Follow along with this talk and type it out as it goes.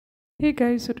Hey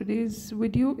guys, so today's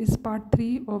video is part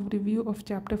 3 of review of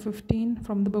chapter 15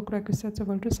 from the book Requisites of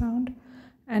Ultrasound,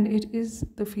 and it is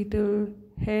the fetal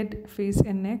head, face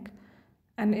and neck.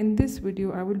 And in this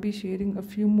video I will be sharing a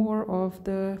few more of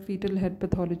the fetal head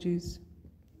pathologies.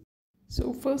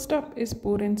 So first up is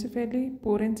porencephaly.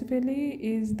 Porencephaly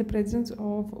is the presence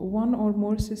of one or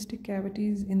more cystic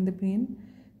cavities in the brain.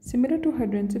 Similar to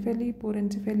hydrancephaly,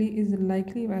 porencephaly is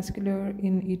likely vascular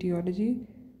in etiology.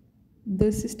 The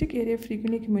cystic area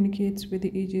frequently communicates with the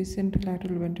adjacent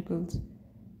lateral ventricles.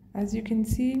 As you can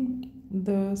see,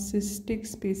 the cystic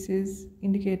spaces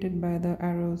indicated by the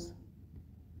arrows.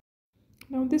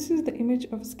 Now this is the image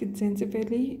of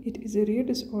schizencephaly. It is a rare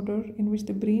disorder in which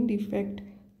the brain defect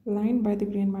lined by the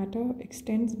brain matter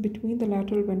extends between the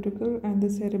lateral ventricle and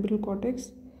the cerebral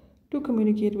cortex to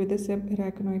communicate with the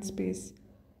subarachnoid space.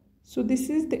 So this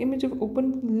is the image of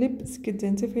open lip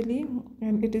schizencephaly,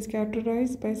 and it is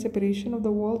characterized by separation of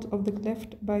the walls of the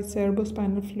cleft by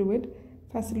cerebrospinal fluid,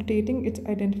 facilitating its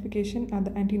identification at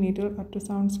the antenatal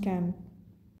ultrasound scan.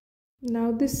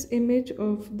 Now this image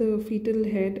of the fetal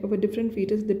head of a different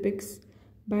fetus depicts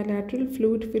bilateral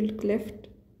fluid-filled cleft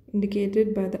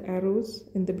indicated by the arrows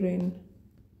in the brain.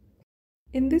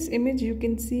 In this image, you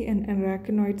can see an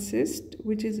arachnoid cyst,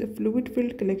 which is a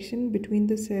fluid-filled collection between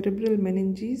the cerebral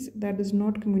meninges that does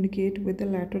not communicate with the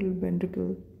lateral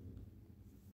ventricle.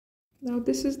 Now,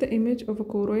 this is the image of a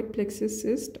choroid plexus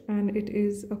cyst, and it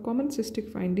is a common cystic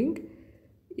finding.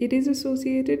 It is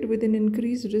associated with an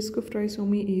increased risk of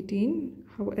trisomy 18.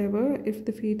 However, if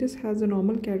the fetus has a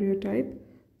normal karyotype,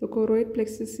 the choroid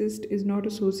plexus cyst is not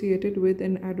associated with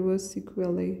an adverse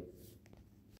sequelae.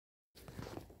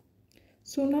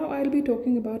 So now I'll be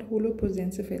talking about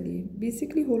holoprosencephaly.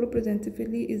 Basically,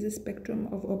 holoprosencephaly is a spectrum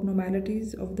of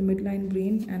abnormalities of the midline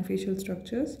brain and facial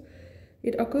structures.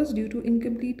 It occurs due to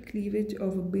incomplete cleavage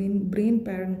of brain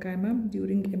parenchyma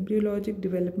during embryologic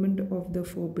development of the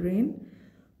forebrain.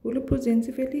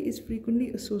 Holoprosencephaly is frequently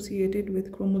associated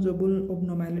with chromosomal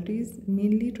abnormalities,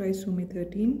 mainly trisomy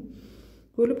 13.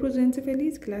 Holoprosencephaly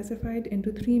is classified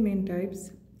into three main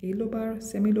types: alobar,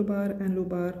 semilobar, and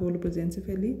lobar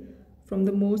holoprosencephaly, from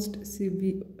the most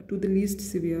severe to the least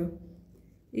severe.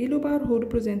 Alobar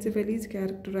holoprosencephaly is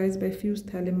characterized by fused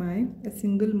thalami, a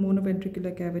single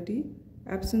monoventricular cavity,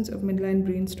 absence of midline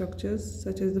brain structures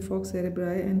such as the falx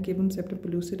cerebri and cavum septum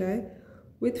pellucidum,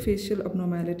 with facial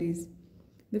abnormalities.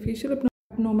 The facial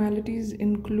abnormalities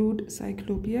include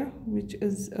cyclopia, which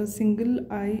is a single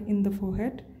eye in the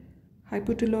forehead,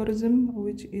 hypothyroidism,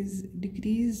 which is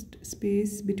decreased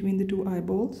space between the two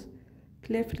eyeballs,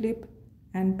 cleft lip,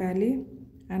 and palate,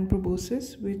 and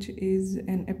proboscis, which is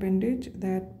an appendage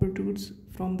that protrudes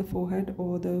from the forehead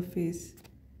or the face.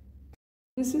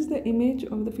 This is the image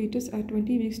of the fetus at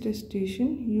 20 weeks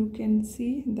gestation. You can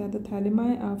see that the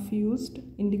thalami are fused,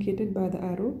 indicated by the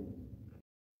arrow.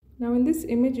 Now in this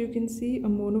image you can see a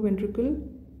monoventricle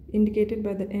indicated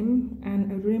by the M and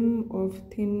a rim of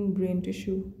thin brain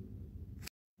tissue.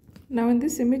 Now in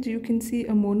this image you can see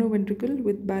a monoventricle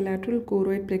with bilateral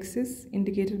choroid plexus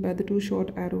indicated by the two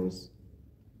short arrows.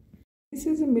 This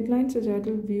is a midline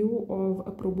sagittal view of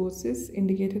a proboscis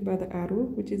indicated by the arrow,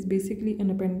 which is basically an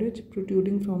appendage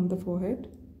protruding from the forehead.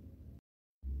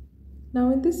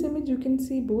 Now in this image you can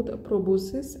see both a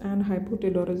proboscis and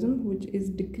hypothyroidism, which is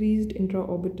decreased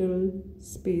intraorbital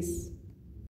space.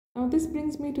 Now this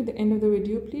brings me to the end of the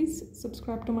video. Please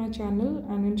subscribe to my channel,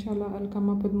 and inshallah I'll come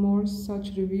up with more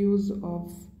such reviews of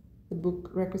the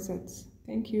book Requisites.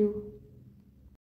 Thank you.